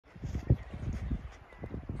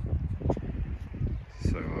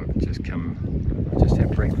So I've just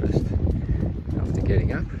had breakfast after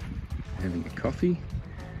getting up, having a coffee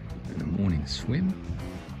and a morning swim.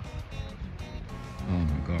 Oh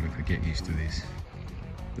my god, if I get used to this.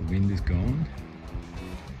 The wind is gone,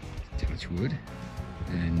 touch wood,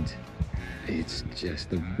 and it's just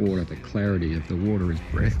the water, the clarity of the water is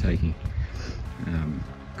breathtaking.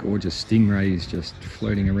 Gorgeous stingrays just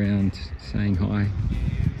floating around saying hi.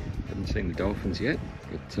 Haven't seen the dolphins yet,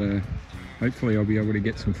 but hopefully I'll be able to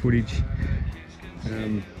get some footage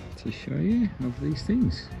to show you of these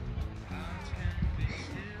things.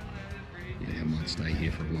 Yeah, I might stay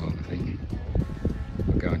here for a while, I think.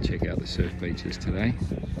 I'll go and check out the surf beaches today,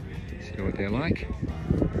 see what they're like.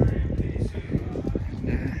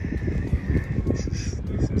 And, this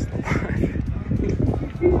is the life.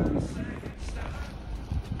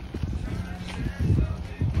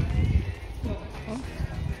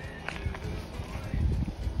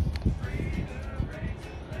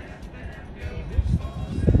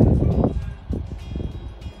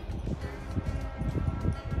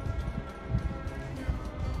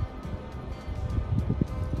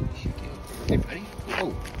 Hey buddy.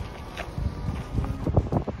 Oh.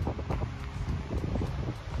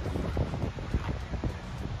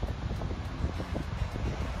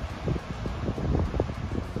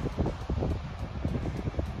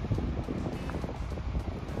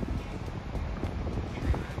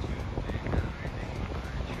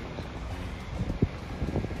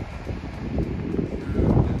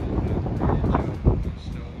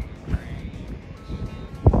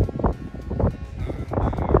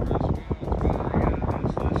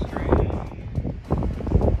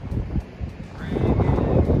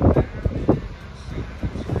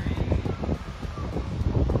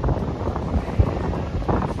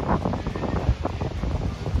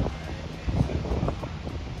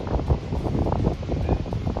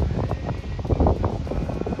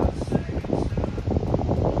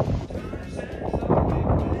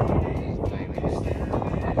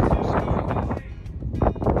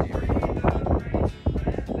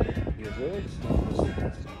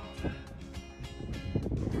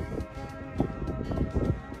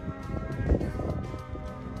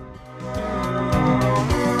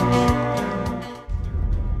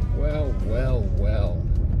 Well,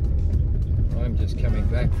 I'm just coming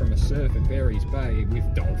back from a surf at Berries Bay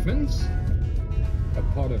with dolphins. A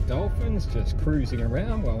pod of dolphins just cruising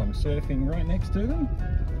around while I'm surfing right next to them.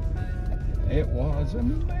 It was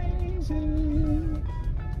amazing.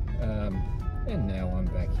 And now I'm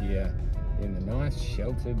back here in the nice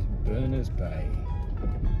sheltered Berners Bay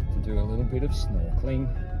to do a little bit of snorkeling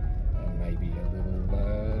and maybe a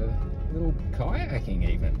little kayaking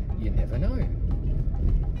even. You never know.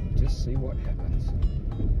 Just see what happens.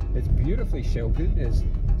 It's beautifully sheltered. It's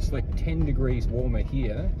like 10 degrees warmer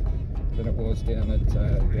here than it was down at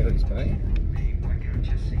Berries Bay.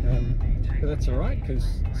 But that's alright because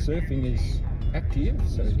surfing is active,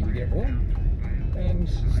 so you get warm, and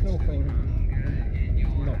snorkeling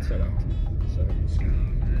not so active. So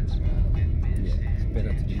yeah, it's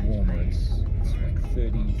better to be warmer. It's like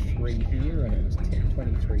 33 here and it was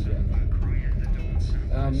 23 down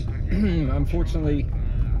there. Unfortunately,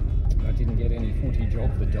 I didn't get any footage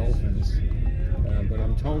of the dolphins, but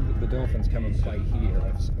I'm told that the dolphins come and play here.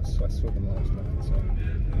 I saw them last night, so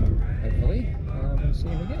hopefully we'll see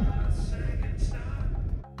them again.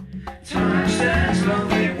 Time stands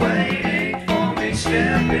lonely waiting for me,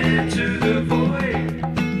 step into the void,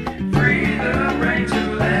 free the reins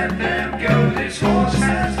to let them go, this horse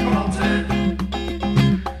has bolted.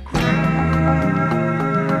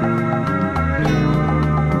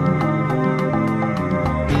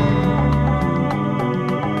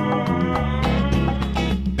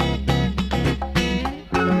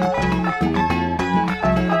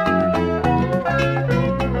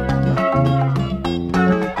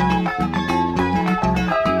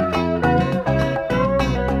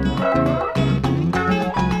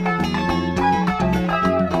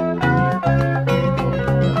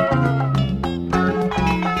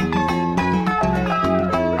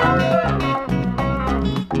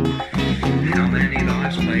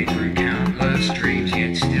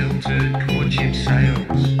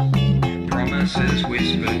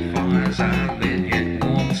 Whispered fires are lit, yet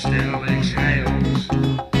warm still exhale.